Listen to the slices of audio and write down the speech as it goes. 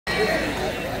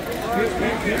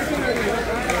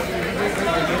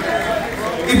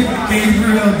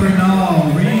Gabriel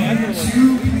Bernal, ring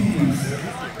 2, please.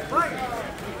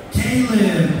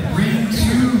 Caleb, ring 2.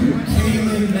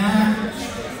 Caleb Nash,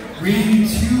 ring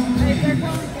 2, please.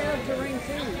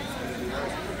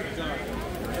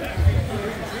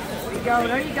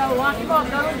 There you go, lock him up,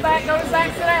 go to the back,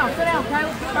 sit down, Caleb,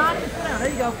 keep behind him, sit down, there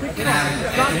you go, quick it up,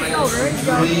 drop your shoulder, there you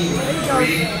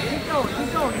go, keep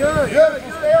going, good,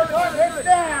 stay on the head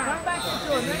down, come back into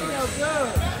it, there you go, good,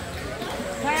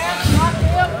 pass, lock the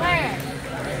hip, pass,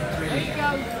 there you go.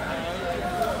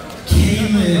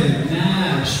 Caleb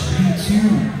Nash, ring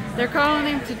 2. They're calling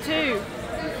him to 2.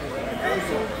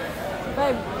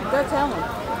 Baby, go tell him.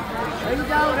 There you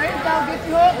go, get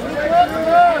your hook,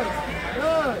 good.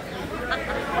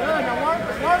 Good, now work.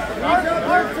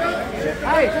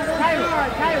 Hey, Taylor.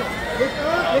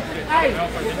 Hey,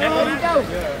 there you go.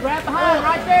 Grab behind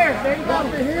right there you go.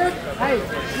 Hey,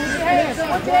 switch your hands.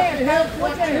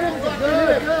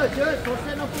 Good. Don't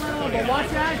set no flat but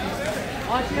watch your ankles.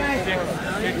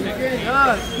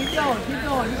 Good, keep going. You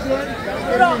good.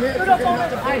 Scoot up on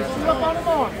the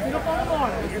arm.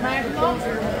 Smash them up.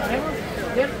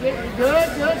 Good.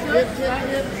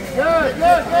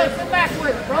 Sit back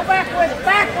with it. Roll back with it,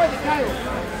 Caleb.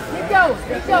 Keep going.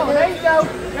 There you go.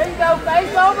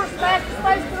 Face over. Smash the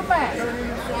space to the back.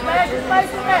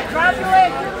 Drive your leg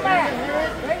to the back.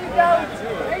 There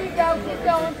you go. Keep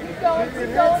going.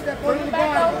 Bring it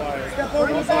back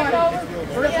over.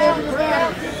 Bring it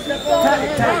out. Keep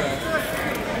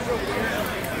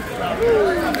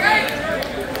going.